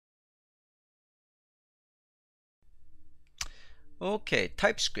Okay,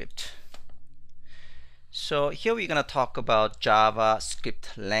 TypeScript. So here we're going to talk about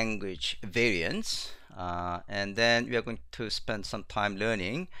JavaScript language variants, and then we are going to spend some time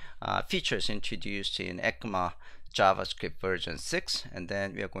learning features introduced in ECMA JavaScript version 6, and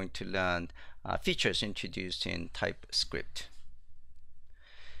then we are going to learn features introduced in TypeScript.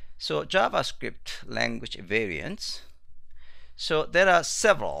 So JavaScript language variants. So there are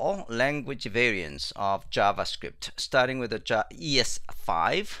several language variants of JavaScript, starting with the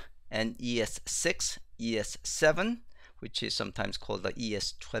ES5 and ES6, ES7, which is sometimes called the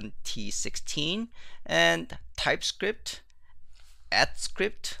ES 2016, and TypeScript,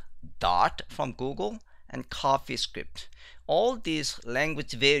 AdScript, Dart from Google, and CoffeeScript. All these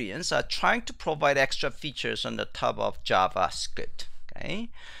language variants are trying to provide extra features on the top of JavaScript. Okay.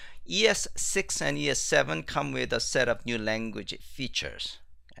 ES6 and ES7 come with a set of new language features.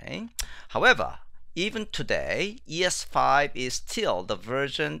 Okay. However, even today, ES5 is still the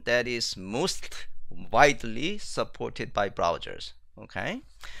version that is most widely supported by browsers. Okay.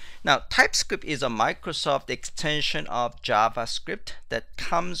 Now, TypeScript is a Microsoft extension of JavaScript that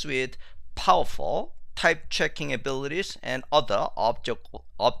comes with powerful type checking abilities and other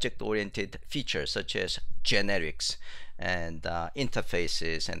object-oriented features such as generics and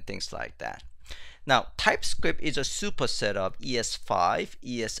interfaces and things like that. Now, TypeScript is a superset of ES5,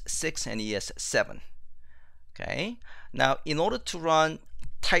 ES6, and ES7. Okay. Now, in order to run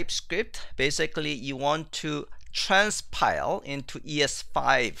TypeScript, basically you want to transpile into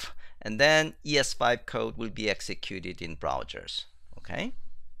ES5, and then ES5 code will be executed in browsers. Okay.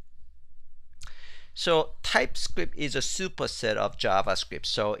 So TypeScript is a superset of JavaScript,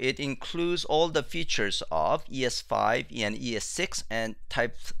 so it includes all the features of ES5 and ES6, and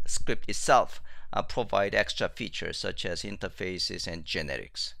TypeScript itself provide extra features such as interfaces and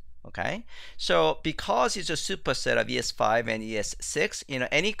generics. Okay, so because it's a superset of ES5 and ES6,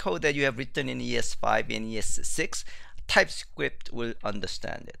 any code that you have written in ES5 and ES6, TypeScript will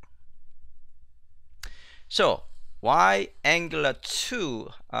understand it. So why Angular 2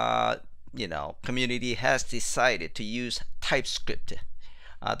 community has decided to use TypeScript?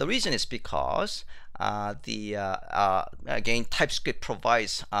 The reason is because again, TypeScript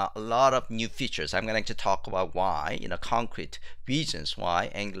provides a lot of new features. I'm going to talk about why, concrete reasons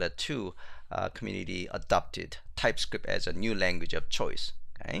why Angular 2 community adopted TypeScript as a new language of choice.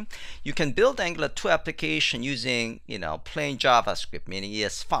 Okay, you can build Angular 2 application using plain JavaScript, meaning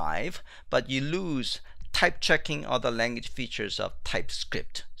ES5, but you lose type checking other language features of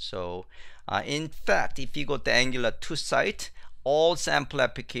TypeScript. So in fact, if you go to the Angular 2 site, all sample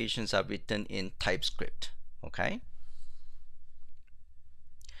applications are written in TypeScript. Okay.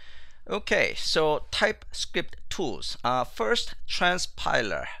 Okay, so TypeScript tools. First,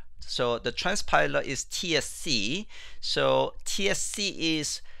 transpiler. So the transpiler is TSC. So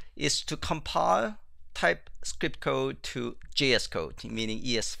TSC is to compile TypeScript code to JS code, meaning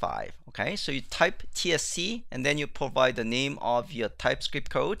ES5. Okay, so you type TSC and then you provide the name of your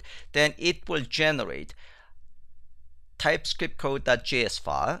TypeScript code, then it will generate TypeScript code.js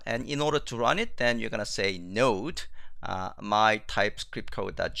file, and in order to run it, then you're gonna say node my TypeScript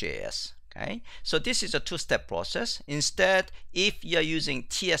code.js. Okay, so this is a two-step process. Instead, if you're using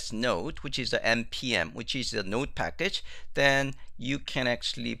TS node, which is the npm, which is the node package, then you can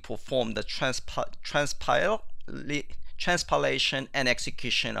actually perform the transpilation and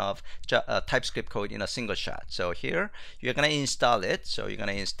execution of TypeScript code in a single shot. So here you're going to install it. So you're going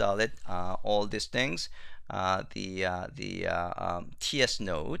to install it, all these things, TS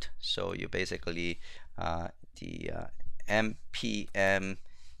node. So you basically the npm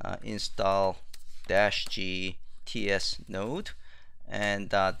install -g ts node,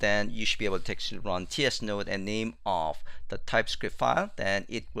 and then you should be able to actually run ts node and name of the TypeScript file. Then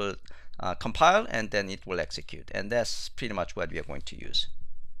it will compile and then it will execute, and that's pretty much what we are going to use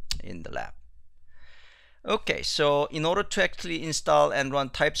in the lab. Okay, so in order to actually install and run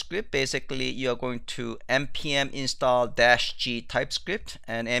TypeScript, basically you are going to npm install -g TypeScript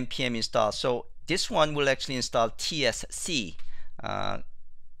and npm install. So this one will actually install tsc,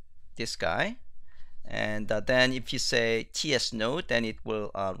 this guy, and then if you say ts node, then it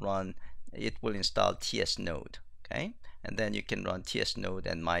will install ts node. Okay, and then you can run ts node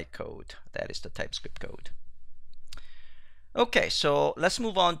and my code, that is the TypeScript code. Okay, so let's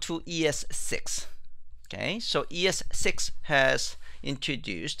move on to ES6. Okay, so ES6 has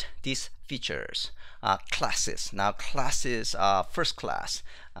introduced these features, classes. Now classes are first class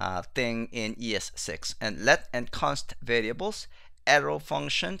thing in ES6, and let and const variables, arrow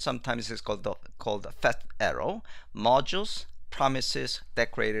function, sometimes it's called the fat arrow, modules, promises,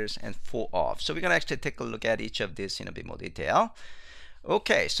 decorators, and for of. So we're going to actually take a look at each of these in a bit more detail.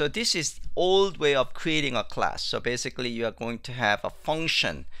 Okay, so this is the old way of creating a class. So basically you are going to have a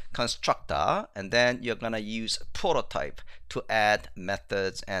function constructor, and then you're going to use prototype to add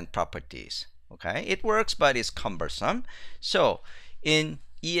methods and properties. Okay, it works, but it's cumbersome. So in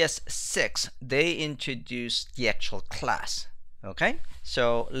ES6 they introduced the actual class. Okay,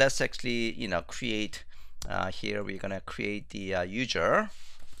 so let's actually create here we're gonna create the user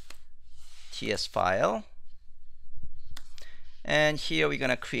TS file, and here we're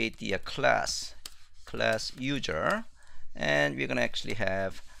gonna create the class user, and we're gonna actually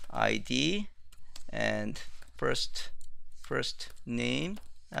have ID and first name.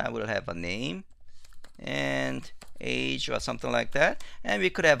 We'll have a name and age or something like that, and we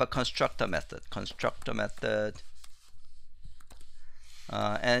could have a constructor method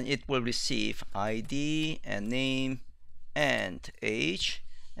and it will receive ID and name and age,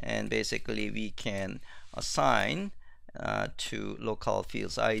 and basically we can assign to local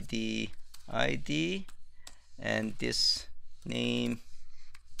fields ID and this name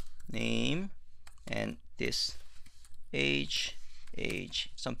and this age,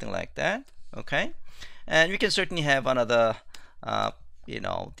 something like that. Okay, and we can certainly have another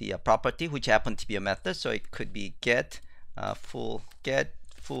the property which happen to be a method, so it could be get full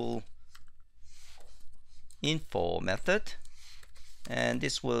info method, and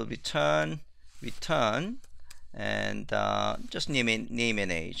this will return and just name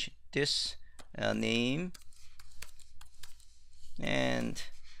and age, this name and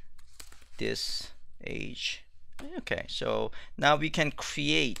this age. Okay, so now we can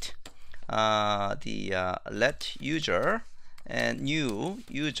create the let user and new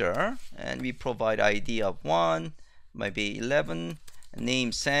user, and we provide ID of 1, maybe 11,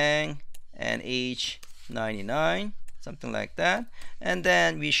 name Sang, and age 99, something like that. And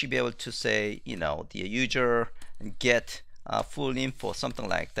then we should be able to say the user get full info, something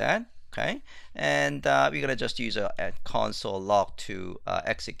like that. Okay, and we're gonna just use a console log to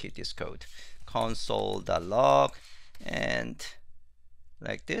execute this code. Console.log and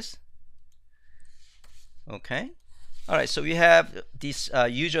like this. Okay, all right, so we have this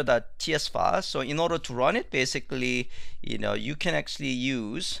user.ts file. So in order to run it, basically you can actually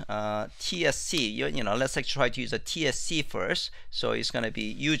use TSC. Let's actually try to use a TSC first. So it's going to be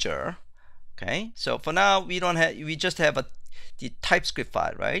user. Okay, so for now we just have the Typescript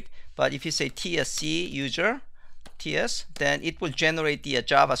file, right? But if you say TSC user TS, then it will generate the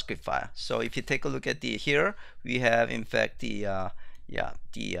JavaScript file. So if you take a look at here, we have in fact the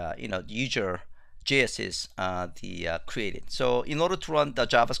user JS is created. So in order to run the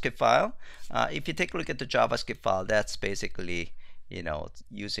JavaScript file, if you take a look at the JavaScript file, that's basically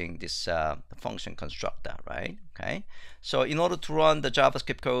using this function constructor, right? Okay, so in order to run the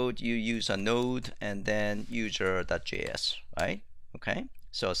JavaScript code, you use a node and then user.js, right? Okay,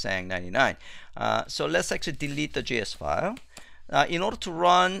 so Sang 99. So let's actually delete the JS file. In order to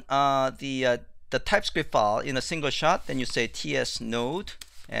run the TypeScript file in a single shot, then you say ts node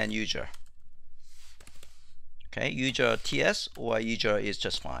and user. Okay, user ts or user is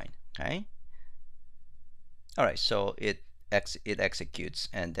just fine. Okay, all right, so it executes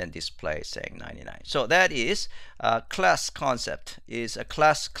and then displays Sang 99. So that is class concept. Is a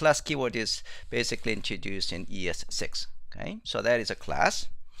class keyword is basically introduced in ES6. Okay, so that is a class.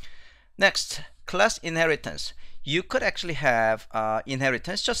 Next, class inheritance. You could actually have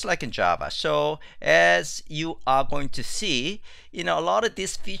inheritance just like in Java. So as you are going to see, a lot of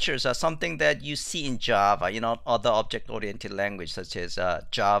these features are something that you see in Java, other object-oriented language such as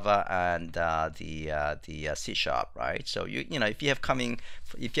Java and the C#, right? So if you're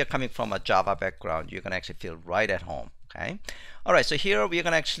coming from a Java background, you're gonna actually feel right at home. Okay. All right. So here we're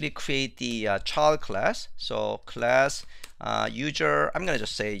gonna actually create the child class. So class user. I'm gonna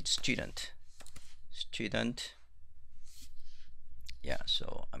just say student. Yeah,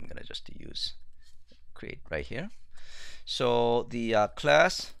 so I'm gonna just create right here. So the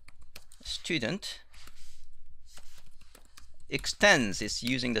class student extends is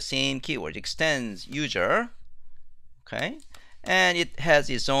using the same keyword, extends user. Okay, and it has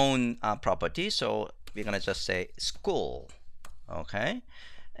its own property. So we're gonna just say school. Okay,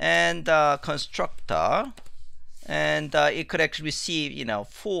 and constructor, and it could actually receive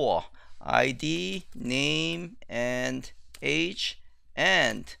for ID, name, and age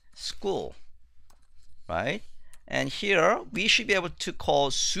and school, right? And here we should be able to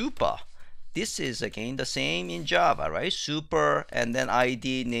call super. This is again the same in Java, right? Super and then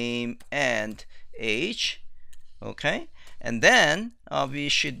ID, name, and age. Okay, and then we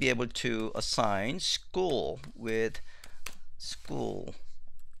should be able to assign school with school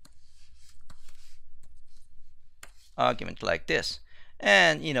argument like this.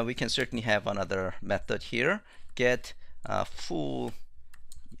 And we can certainly have another method here, get full,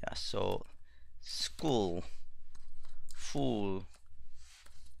 yeah, so school full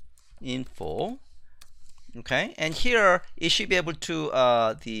info. Okay, and here it should be able to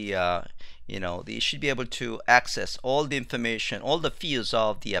it should be able to access all the information, all the fields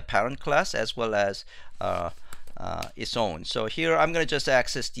of the parent class as well as its own. So here I'm going to just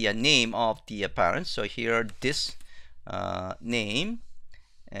access the name of the parent. So here this name,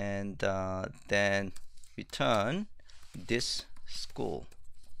 and then return this school.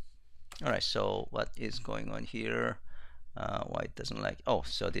 All right, so what is going on here? Why it doesn't like, oh,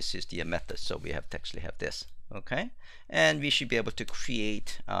 so this is the method, so we have to actually have this. Okay, and we should be able to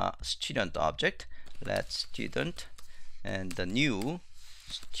create a student object. Let student and the new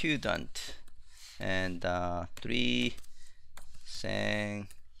student and 3 Sang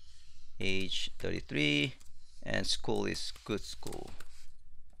age 33 and school is good school,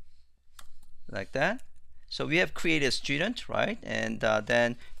 like that. So we have created a student, right? And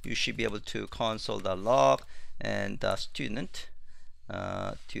then you should be able to console the log and student,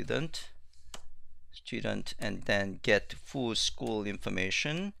 and then get full school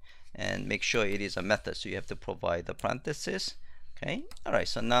information and make sure it is a method, so you have to provide the parentheses. Okay, all right,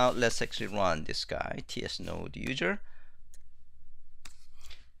 so now let's actually run this guy, ts node user.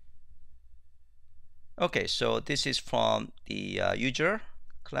 Okay, so this is from the user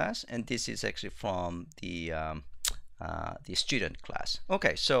class, and this is actually from the student class.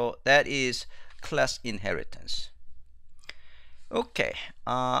 Okay, so that is class inheritance. Okay,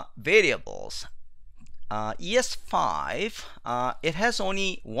 variables. ES5, it has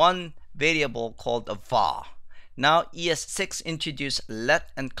only one variable called a var. Now ES6 introduced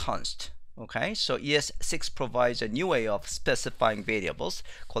let and const. Okay, so ES6 provides a new way of specifying variables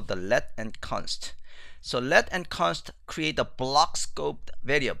called the let and const. So let and const create the block scoped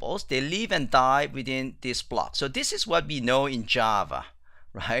variables. They live and die within this block. So this is what we know in Java,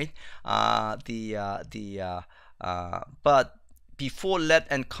 right? But before let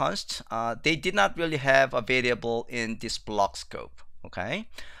and const, they did not really have a variable in this block scope. Okay,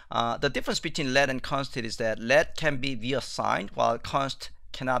 the difference between let and const is that let can be reassigned while const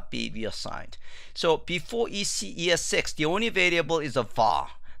cannot be reassigned. So before ES6, the only variable is a var.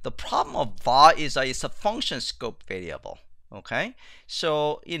 The problem of var is it's a function scope variable. Okay,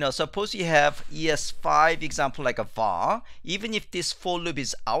 so suppose you have ES5 example like a var. Even if this for loop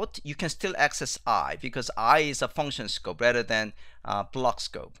is out, you can still access I, because I is a function scope rather than block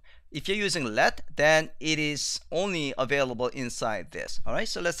scope. If you're using let, then it is only available inside this. All right,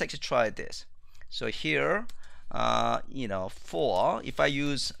 so let's actually try this. So here, for if I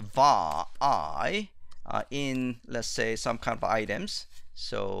use var I in, let's say, some kind of items.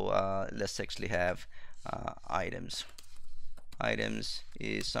 So let's actually have items. Items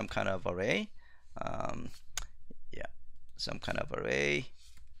is some kind of array. Yeah, some kind of array,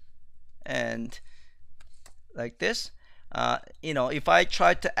 and like this. If I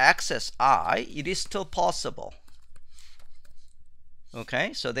try to access I, it is still possible.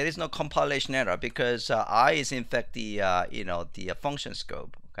 Okay, so there is no compilation error because I is in fact the the function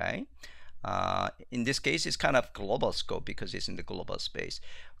scope. Okay, in this case it's kind of global scope because it's in the global space.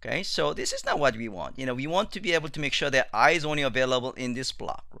 Okay, so this is not what we want. We want to be able to make sure that I is only available in this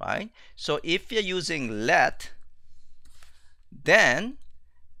block, right? So if you're using let, then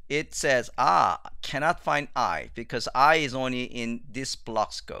it says cannot find I because I is only in this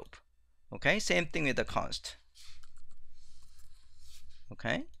block scope. Okay, same thing with the const.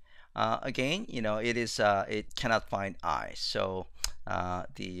 Okay, again, it is it cannot find I, so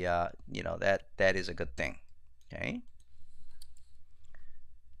that is a good thing. Okay.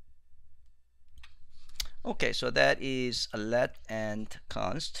 Okay, so that is a let and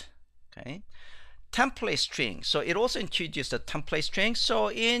const. Okay, template string. So it also introduced a template string. So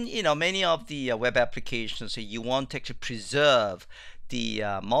in many of the web applications, so you want to actually preserve the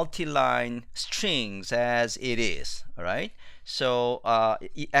multi-line strings as it is. All right. So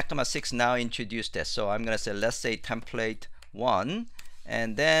ECMA 6 now introduced this. So I'm going to say, let's say template 1,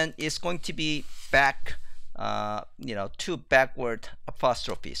 and then it's going to be back. 2 backward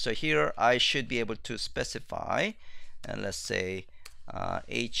apostrophe. So here I should be able to specify, and let's say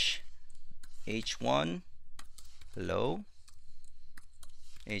H1 low,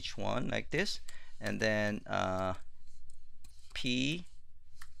 H1 like this, and then P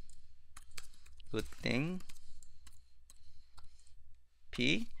good thing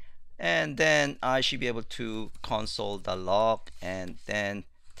P, and then I should be able to console the log and then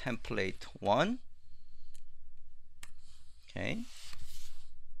template 1. Okay.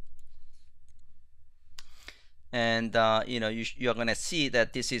 And you're going to see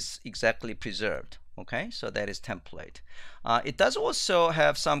that this is exactly preserved. Okay, so that is template. It does also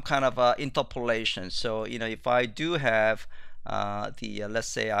have some kind of interpolation. So if I do have let's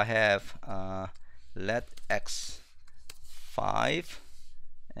say I have let x 5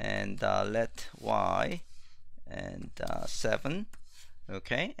 and let y and 7.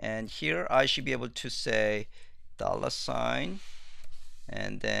 Okay, and here I should be able to say $,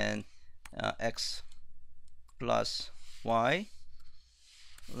 and then x plus y,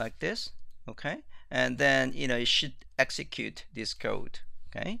 like this. Okay, and then it should execute this code.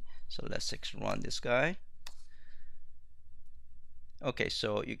 Okay, so let's run this guy. Okay,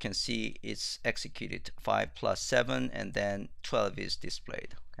 so you can see it's executed 5 plus 7, and then 12 is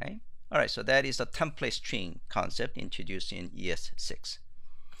displayed. Okay, all right, so that is a template string concept introduced in ES6.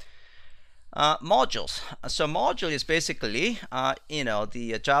 Modules. So module is basically, the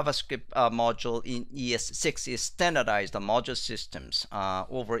JavaScript module in ES6 is standardized the module systems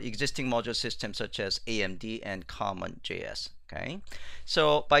over existing module systems such as AMD and Common.js. Okay,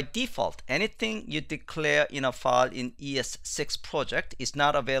 so by default, anything you declare in a file in ES6 project is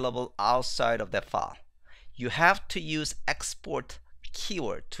not available outside of that file. You have to use export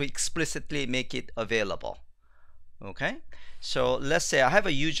keyword to explicitly make it available. Okay, so let's say I have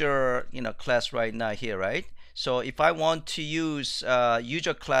a user class right now here, right? So if I want to use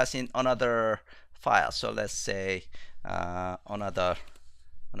user class in another file, so let's say another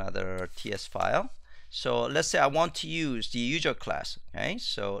TS file. So let's say I want to use the user class. Okay,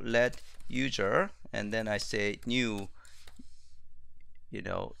 so let user, and then I say new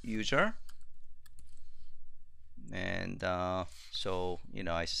user, and so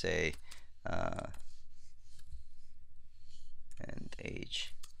I say and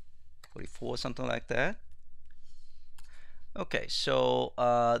age 44, something like that. Okay, so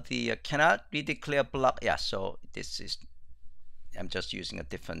the cannot redeclare block. Yeah, so this is, I'm just using a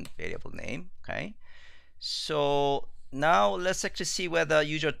different variable name. Okay, so now let's actually see whether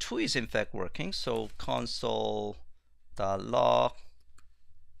user 2 is in fact working. So console.log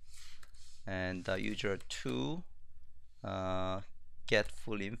and user 2 get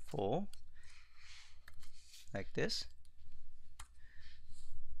full info, like this.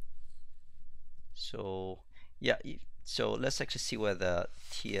 So yeah, so let's actually see whether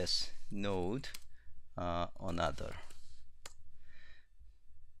TS node another.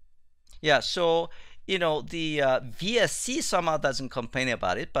 Yeah, so the VSC somehow doesn't complain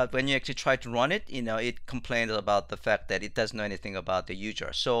about it, but when you actually try to run it, it complains about the fact that it doesn't know anything about the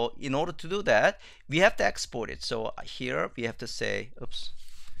user. So in order to do that, we have to export it. So here we have to say, oops.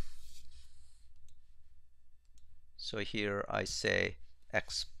 So here I say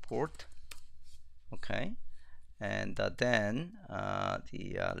export. Okay, and then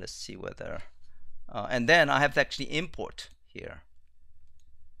let's see whether, and then I have to actually import here.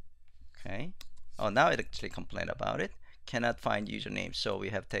 Okay, oh, now it actually complained about it. Cannot find username, so we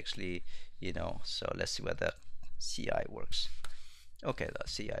have to actually, so let's see whether CI works. Okay, the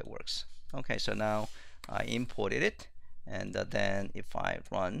CI works. Okay, so now I imported it, and then if I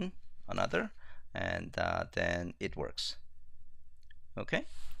run another, and then it works. Okay,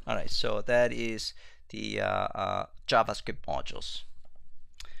 all right, so that is the JavaScript modules.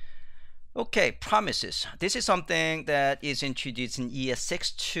 Okay, promises. This is something that is introduced in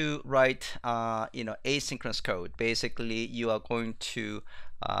ES6 to write, asynchronous code. Basically, you are going to,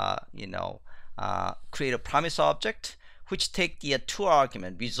 create a promise object which take the two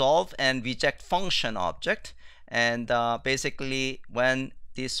argument, resolve and reject function object, and basically when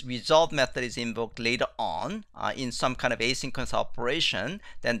this resolve method is invoked later on in some kind of asynchronous operation,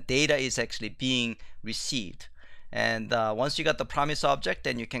 then data is actually being received. And once you got the promise object,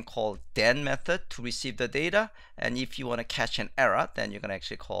 then you can call then method to receive the data. And if you want to catch an error, then you're going to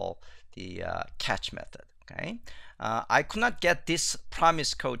actually call the catch method. Okay. I could not get this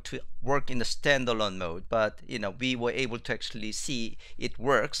promise code to work in the standalone mode, but we were able to actually see it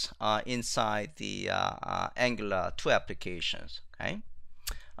works inside the Angular 2 applications. Okay.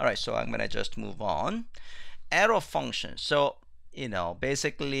 All right, so I'm going to just move on. Arrow function. So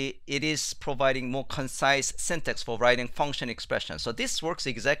basically it is providing more concise syntax for writing function expressions. So this works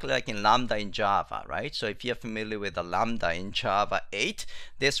exactly like in Lambda in Java, right? So if you're familiar with the Lambda in Java 8,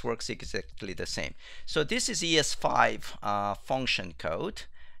 this works exactly the same. So this is ES5 function code,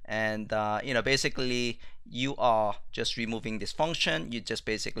 and basically you are just removing this function. You're just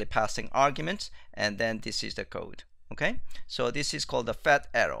basically passing arguments, and then this is the code. Okay, so this is called the fat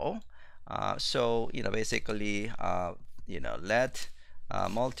arrow. So basically let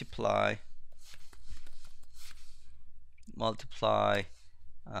multiply multiply,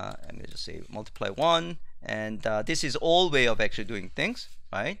 let me just say multiply 1, and this is all way of actually doing things,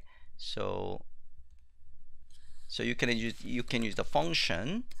 right? So you can use the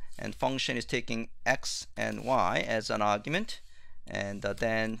function, and function is taking x and y as an argument, and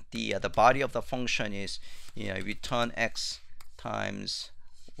then the body of the function is, return x times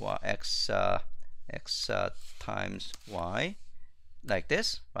y, x times y, like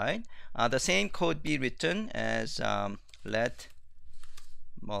this, right? The same code be written as let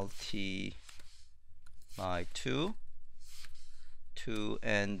multiply 2,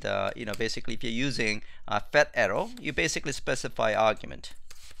 and basically if you're using a fat arrow, you basically specify argument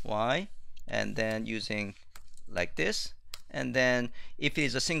y, and then using like this, and then if it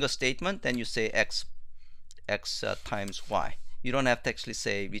is a single statement, then you say x times y. You don't have to actually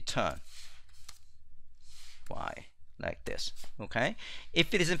say return y, like this. Okay,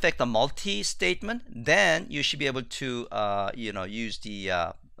 if it is in fact a multi-statement, then you should be able to use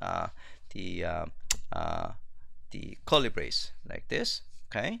the curly brace like this.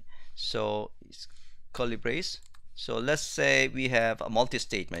 Okay, so it's curly brace. So let's say we have a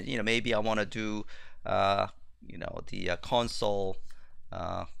multi-statement. Maybe I want to do the console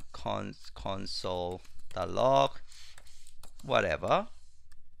console.log whatever,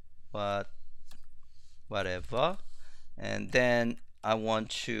 and then I want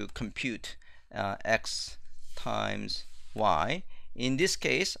to compute x times y. In this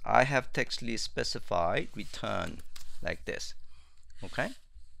case, I have to actually specify return like this. Okay.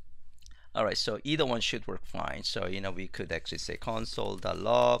 All right. So either one should work fine. So we could actually say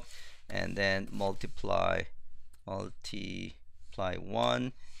console.log and then multiply 1,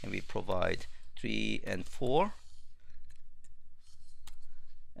 and we provide 3 and 4.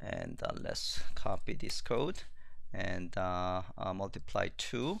 And let's copy this code and multiply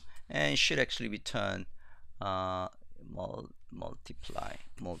 2, and it should actually return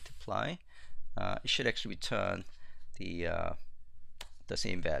multiply. It should actually return the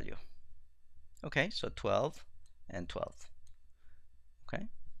same value. Okay, so 12 and 12. Okay,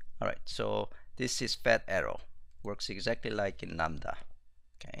 all right. So this is fat arrow, works exactly like in Lambda.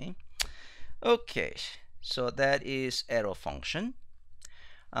 Okay, so that is arrow function.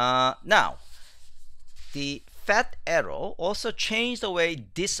 Now, the fat arrow also changed the way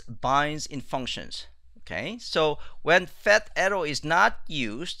this binds in functions. Okay, so when fat arrow is not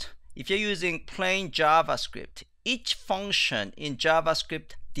used, if you're using plain JavaScript, each function in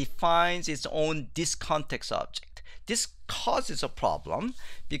JavaScript defines its own discontext object. This causes a problem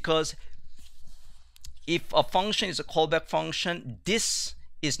because if a function is a callback function, this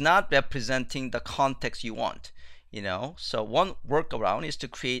is not representing the context you want. So one workaround is to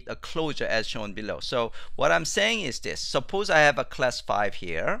create a closure as shown below. So what I'm saying is this: suppose I have a class 5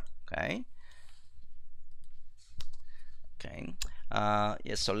 here.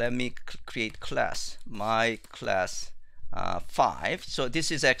 Yes, so let me create class, my class 5. So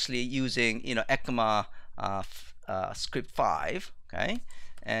this is actually using ECMA script 5.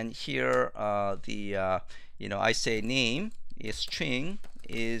 And here I say name is string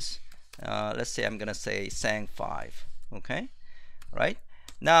is let's say I'm gonna say Sang 5. Right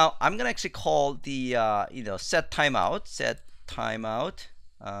now I'm gonna actually call the set timeout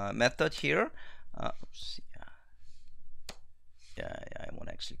method here. I want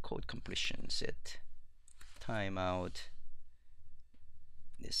to actually code completion set timeout.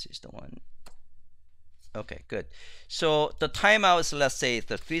 This is the one. Okay, good. So the timeout is, let's say,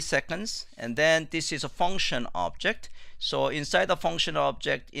 the 3 seconds, and then this is a function object. So inside the function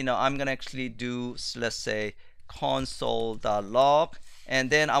object, I'm gonna actually do, let's say, console.log, and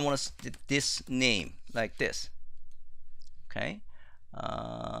then I want to this name like this.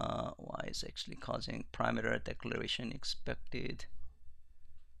 Why is actually causing parameter declaration expected?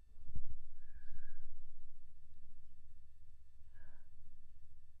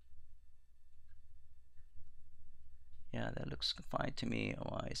 Yeah, that looks fine to me.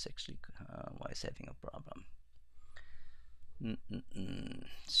 Why is actually why is having a problem?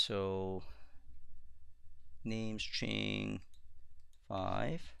 So name string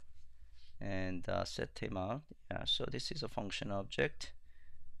 5 and set timeout. Yeah, so this is a function object,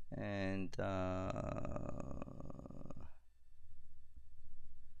 and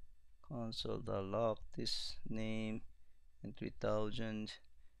console.log this name and 3000.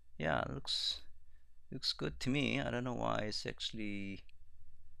 Yeah, looks good to me. I don't know why it's actually.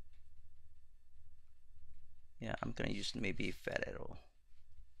 Yeah, I'm gonna use maybe fat arrow.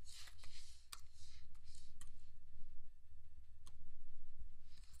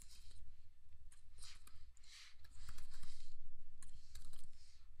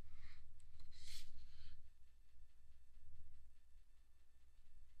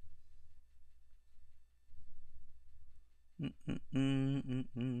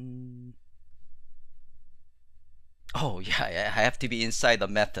 Oh yeah, I have to be inside the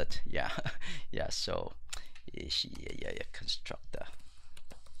method. Yeah, yeah. So yeah, constructor.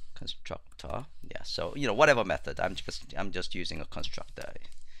 Yeah. So whatever method. I'm just using a constructor.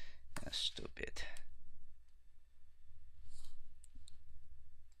 Stupid.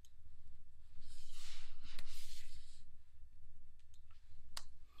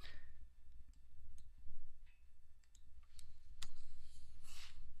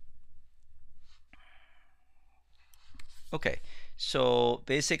 Okay, so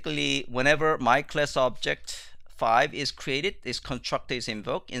basically whenever my class object 5 is created, this constructor is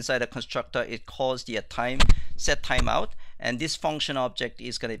invoked. Inside the constructor, it calls the set timeout, and this function object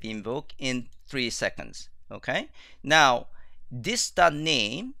is going to be invoked in 3 seconds. Okay, now this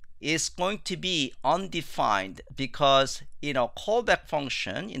 .name is going to be undefined because callback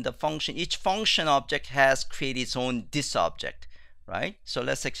function, in the function, each function object has created its own this object, right? So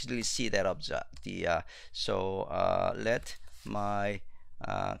let's actually see that object. Let my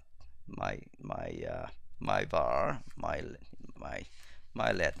var my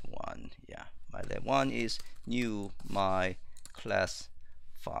let one, yeah, my let one is new my class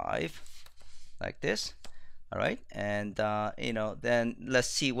 5, like this. All right, and then let's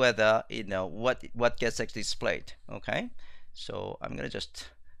see whether what gets actually displayed. Okay, so I'm gonna just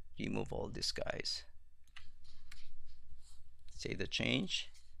remove all these guys, save the change,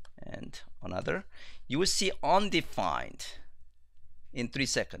 and another. You will see undefined in 3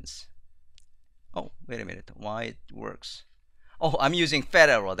 seconds. Oh, wait a minute, why it works? Oh, I'm using fat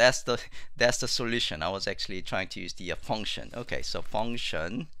arrow. That's the solution. I was actually trying to use the function. Okay, so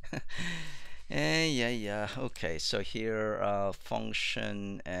function. Yeah. Okay, so here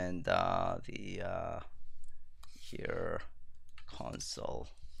function, and here console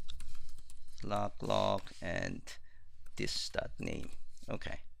log and this name.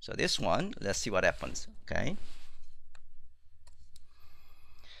 Okay, so this one, let's see what happens. Okay,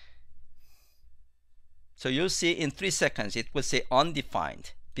 so you'll see in 3 seconds it will say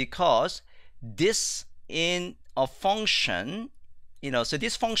undefined, because this in a function, so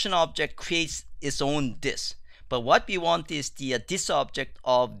this function object creates its own this, but what we want is the this object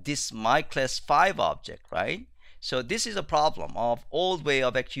of this my class 5 object, right? So this is a problem of old way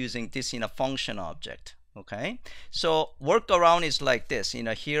of actually using this in a function object. Okay, so workaround is like this.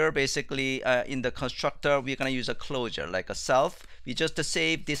 Here basically in the constructor we're going to use a closure like a self. We just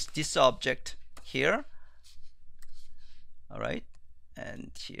save this object here. All right,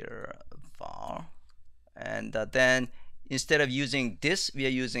 and here var, and then instead of using this, we are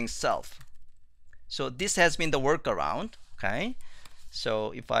using self. So this has been the workaround. Okay,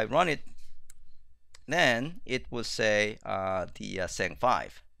 so if I run it, then it will say the Sang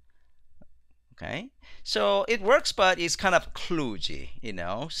 5. Okay, so it works, but it's kind of kludgy,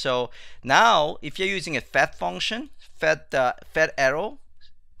 So now if you're using a fat function, fat arrow,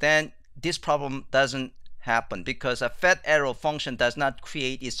 then this problem doesn't happen, because a fat arrow function does not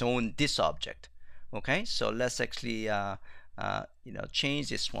create its own this object. Okay, so let's actually change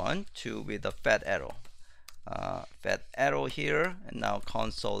this one to with a fat arrow here, and now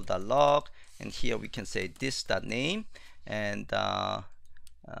console.log, and here we can say this.name, and one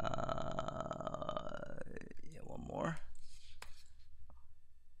more.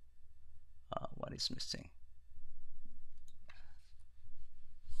 What is missing?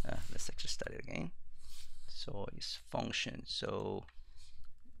 Let's actually start it again. So it's function. So,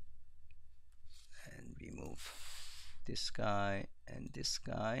 and remove this guy and this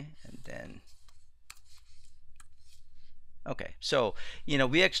guy, and then okay. So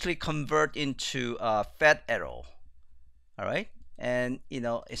we actually convert into fat arrow. All right, and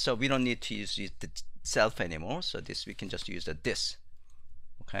so we don't need to use the self anymore. So this we can just use the this.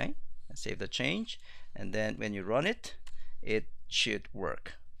 Okay, and save the change, and then when you run it, it should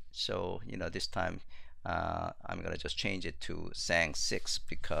work. So this time I'm gonna just change it to Sang 6,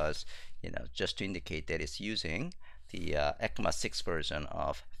 because just to indicate that it's using the ECMA 6 version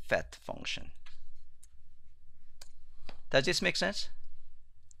of fat function. Does this make sense?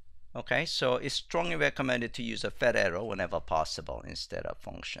 Okay, so it's strongly recommended to use a fat arrow whenever possible instead of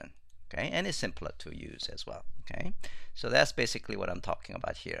function. Okay, and it's simpler to use as well. Okay, so that's basically what I'm talking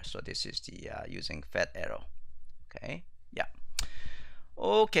about here. So this is the using fat arrow. Okay, yeah.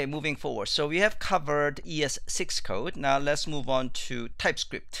 Okay, moving forward. So we have covered ES6 code. Now let's move on to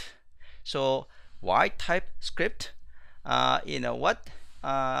TypeScript. So why TypeScript? What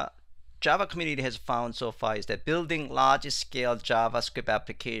Java community has found so far is that building large-scale JavaScript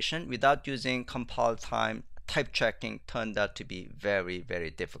application without using compile time type checking turned out to be very, very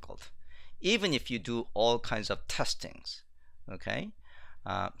difficult, even if you do all kinds of testings. Okay.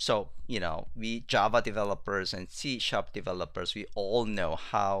 So we Java developers and C# developers, we all know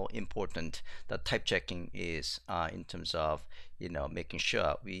how important the type checking is in terms of making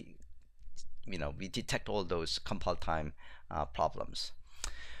sure we detect all those compile time problems.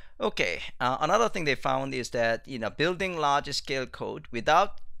 Okay, another thing they found is that building large scale code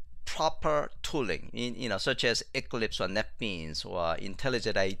without proper tooling such as Eclipse or NetBeans or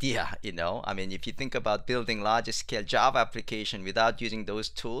IntelliJ IDEA, I mean, if you think about building large scale Java application without using those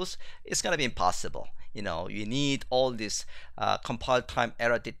tools, it's going to be impossible. You need all this compile time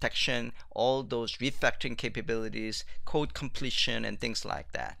error detection, all those refactoring capabilities, code completion, and things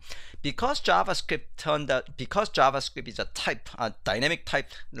like that. Because JavaScript is a dynamic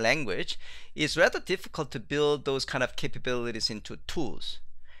type language, it's rather difficult to build those kind of capabilities into tools.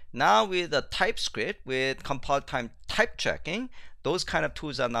 Now with the TypeScript, with compile time type checking, those kind of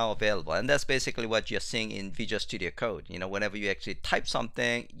tools are now available, and that's basically what you're seeing in Visual Studio Code. Whenever you actually type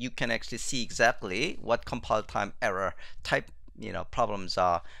something, you can actually see exactly what compile time error type problems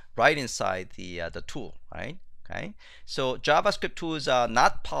are right inside the tool, right? Okay, so JavaScript tools are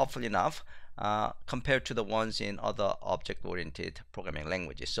not powerful enough compared to the ones in other object-oriented programming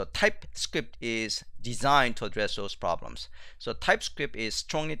languages. So TypeScript is designed to address those problems. So TypeScript is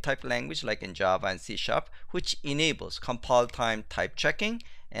strongly typed language like in Java and C#, which enables compile time type checking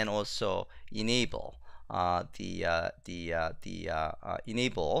and also enabling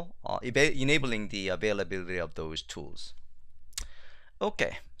the availability of those tools.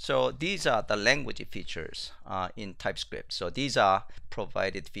 Okay, so these are the language features in TypeScript. So these are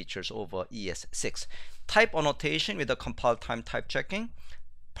provided features over ES6. Type annotation with a compile time type checking,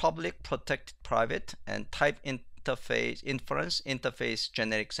 public, protected, private, and type interface, inference, interface,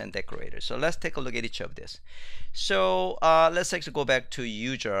 generics, and decorators. So let's take a look at each of this. So let's actually go back to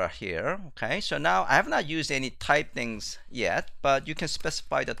user here. Okay, so now I have not used any type things yet, but you can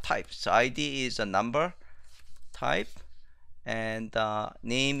specify the type. So ID is a number type, and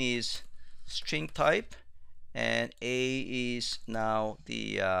name is string type, and A is now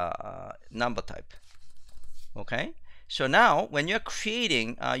the number type. Okay, so now when you're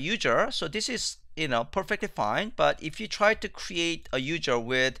creating a user, so this is perfectly fine, but if you try to create a user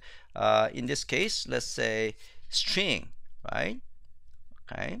with in this case, let's say string, right?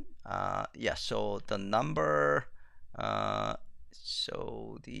 Okay, yeah, so the number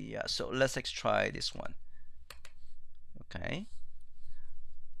so let's try this one. Okay,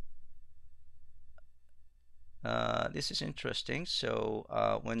 this is interesting. So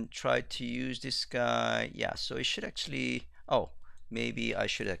when try to use this guy, yeah, so it should actually, oh, maybe I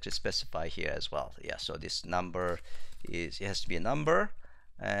should actually specify here as well. Yeah, so this number it has to be a number,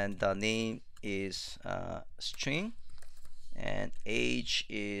 and the name is string, and age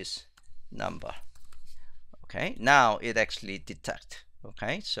is number. Okay, now it actually detect.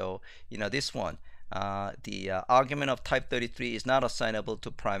 Okay, so this one, the argument of type 33 is not assignable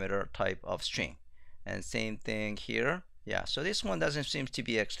to parameter type of string, and same thing here. Yeah, so this one doesn't seem to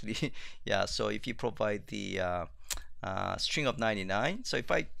be actually yeah, so if you provide the string of 99, so if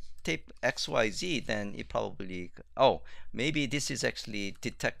I type XYZ, then it probably, oh, maybe this is actually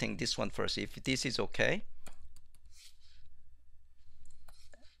detecting this one first. If this is okay,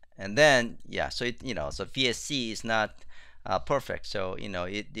 and then yeah, so it so VSC is not perfect, so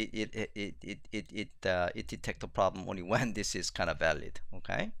it detects a problem only when this is kind of valid.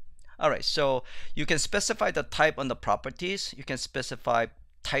 Okay, all right, so you can specify the type on the properties, you can specify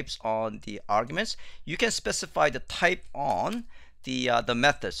types on the arguments, you can specify the type on the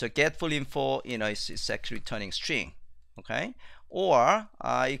method. So get full info, it's actually returning string. Okay, or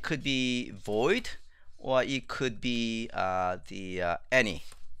it could be void, or it could be the any.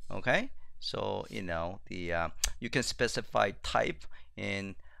 Okay, so you can specify type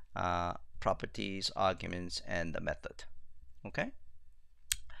in properties, arguments, and the method. Okay,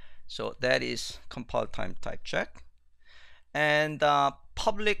 so that is compile time type check. And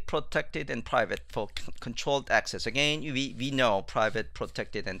public, protected, and private for controlled access. Again, we know private,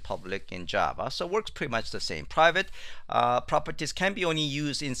 protected, and public in Java, so it works pretty much the same. Private properties can be only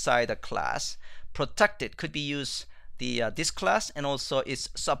used inside a class. Protected could be used this class and also its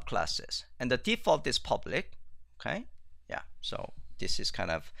subclasses, and the default is public. Okay, yeah, so this is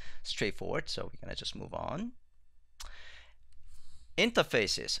kind of straightforward, so we're gonna just move on.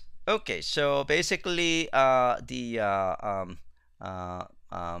 Interfaces. Okay, so basically the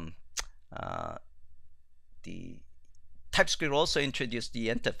TypeScript also introduced the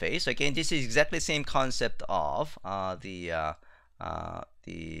interface. Again, this is exactly the same concept of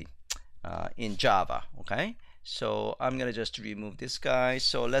in Java. Okay, so I'm gonna just remove this guy.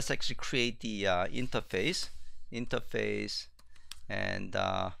 So let's actually create the interface and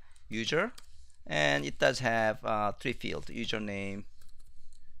user, and it does have 3 fields: username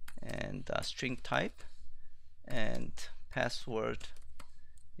and string type, and password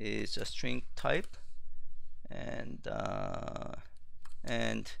is a string type, and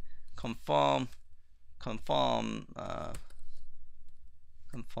confirm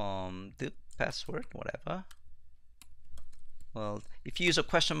the password, whatever. Well, if you use a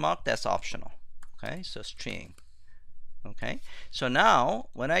question mark, that's optional. Okay, so string. Okay, so now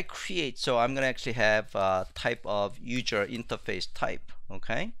when I create, so I'm going to actually have type of user interface type.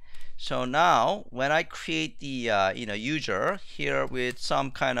 Okay, so now when I create the user here with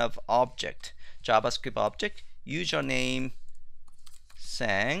some kind of object, JavaScript object, username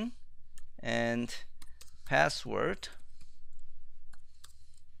Sang, and password,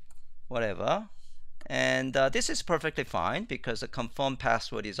 whatever. And this is perfectly fine because the confirmed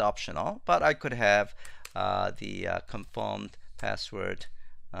password is optional, but I could have the confirmed password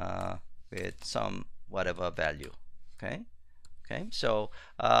with some whatever value. Okay, so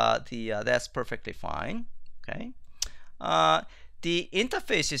that's perfectly fine. Okay, the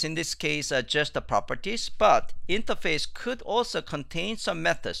interfaces in this case are just the properties, but interface could also contain some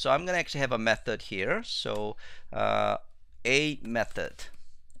methods. So I'm going to actually have a method here. So a method,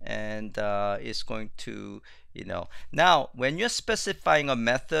 and it's going to, now when you're specifying a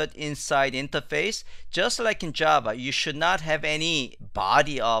method inside interface, just like in Java, you should not have any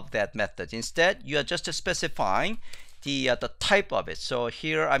body of that method. Instead, you are just specifying the type of it. So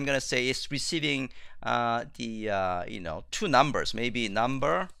here I'm going to say it's receiving the 2 numbers, maybe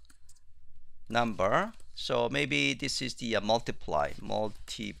number. So maybe this is the multiply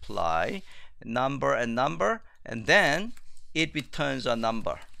number and number, and then it returns a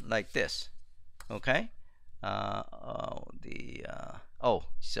number like this. Okay,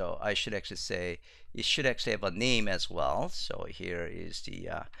 so I should actually say it should actually have a name as well. So here is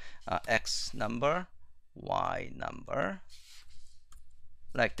the X number, Y number,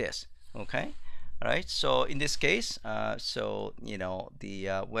 like this. Okay, all right. So in this case,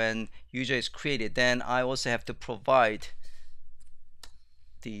 when user is created, then I also have to provide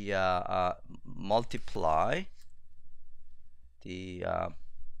the multiply,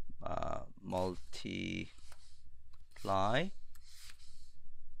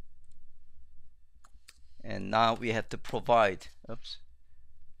 and now we have to provide,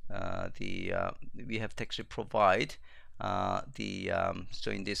 we have to actually provide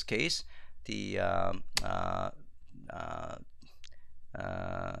so in this case the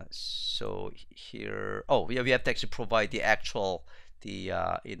so here, we have to actually provide the actual the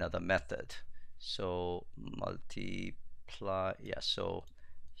method. So multiply, so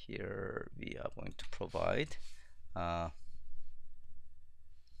here we are going to provide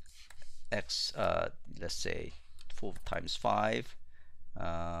x, let's say 4 times 5.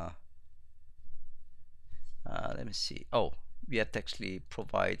 Let me see. We have to actually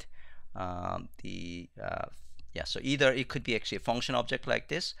provide so either it could be actually a function object like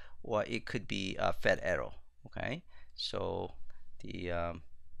this, or it could be a fat arrow. Okay, so the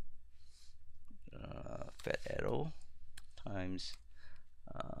fat arrow times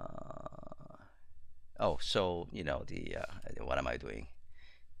so the what am I doing?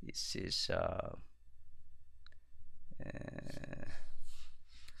 This is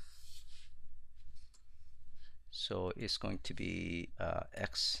so it's going to be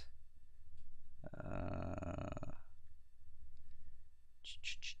x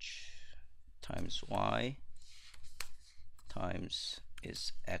times y times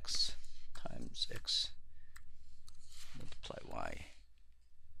is x times x multiply y.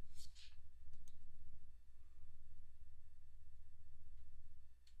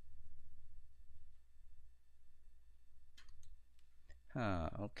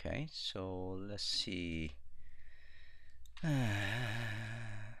 Okay, so let's see.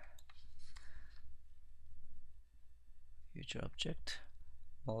 User object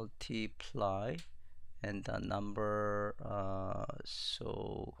multiply and the number,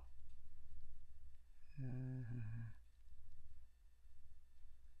 so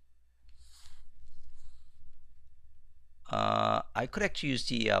I could actually use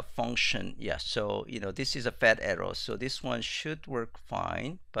the function. So this is a fat arrow, so this one should work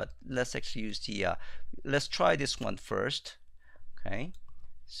fine, but let's actually use the let's try this one first. Okay,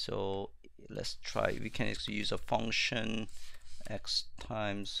 so let's try, we can actually use a function x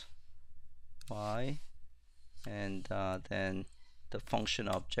times y, and then the function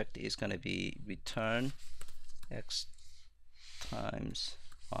object is going to be return x times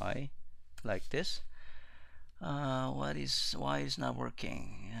y, like this. Why is not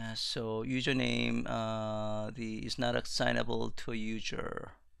working? So username is not assignable to a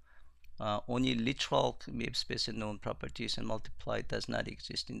user. Only literal namespace and known properties and multiply does not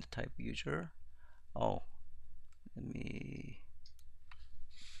exist in the type user. Oh, let me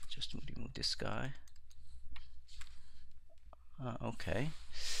just remove this guy. Okay.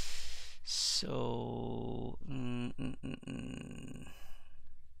 So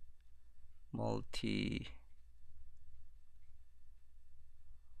multi.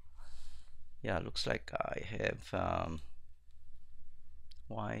 Yeah, looks like I have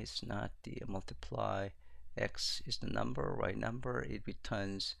y is not the multiply, x is the number, right number, it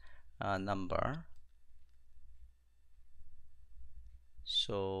returns a number.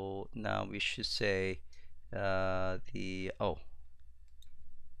 So now we should say let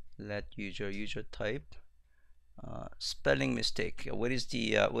user type spelling mistake. What is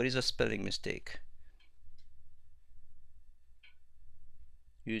a spelling mistake?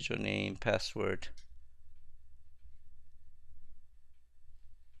 Username, password,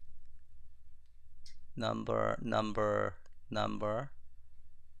 number,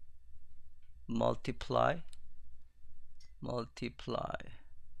 multiply.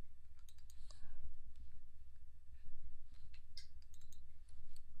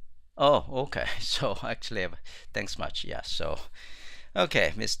 Oh, okay. So actually, thanks much. Yeah. So,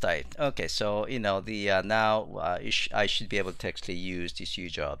 okay, mistyped. Okay. So now I should be able to actually use this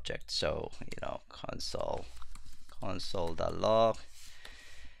user object. So console.log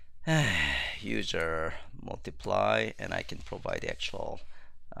user multiply, and I can provide the actual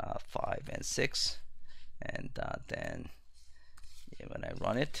 5 and 6, and then when I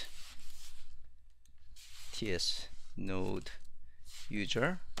run it, ts node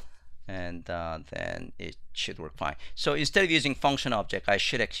user, and then it should work fine. So instead of using function object, I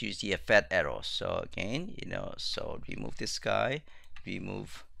should actually use the fat arrow. So again, so remove this guy,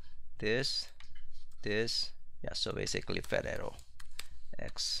 remove this. Yeah, so basically fat arrow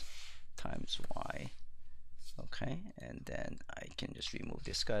x times y. Okay, and then I can just remove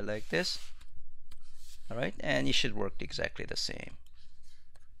this guy like this. All right, and it should work exactly the same.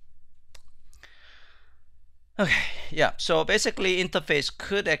 Okay, yeah, so basically interface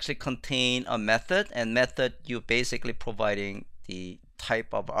could actually contain a method, and method you basically providing the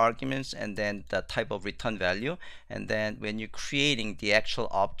type of arguments and then the type of return value, and then when you're creating the actual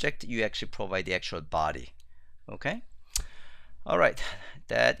object, you actually provide the actual body. Okay, all right,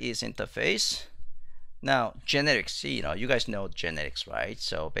 that is interface. Now generics, you guys know generics, right?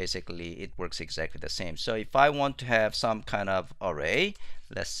 So basically it works exactly the same. So if I want to have some kind of array,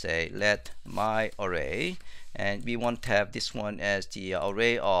 let's say let my array, and we want to have this one as the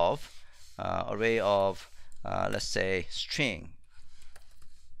array of let's say string.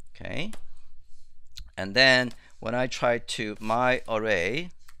 Okay, and then when I try to my array,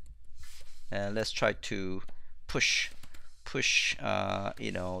 let's try to push the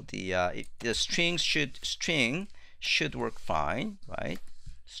string should work fine, right?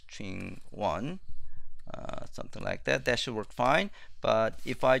 String 1, something like that should work fine. But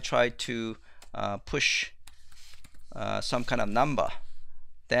if I try to push some kind of number,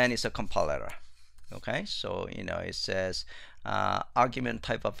 then it's a compiler. Okay, so it says argument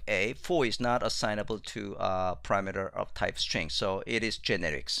type of a 4 is not assignable to parameter of type string, so it is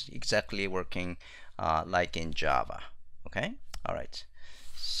generics, exactly working like in Java. Okay, all right,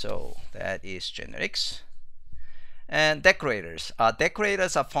 so that is generics. And decorators.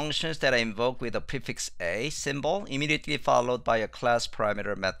 Decorators are functions that are invoked with a prefix a symbol immediately followed by a class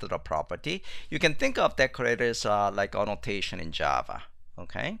parameter, method, or property. You can think of decorators like annotation in Java.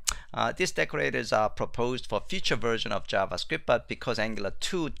 Okay, these decorators are proposed for future version of JavaScript, but because Angular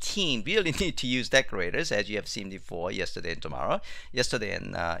 2 team really need to use decorators, as you have seen before, yesterday and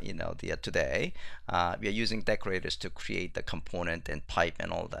today, we are using decorators to create the component and pipe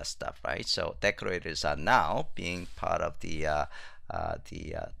and all that stuff, right? So decorators are now being part of the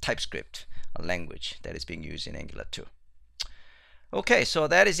Typescript language that is being used in Angular 2. Okay, so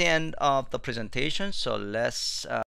that is the end of the presentation. So let's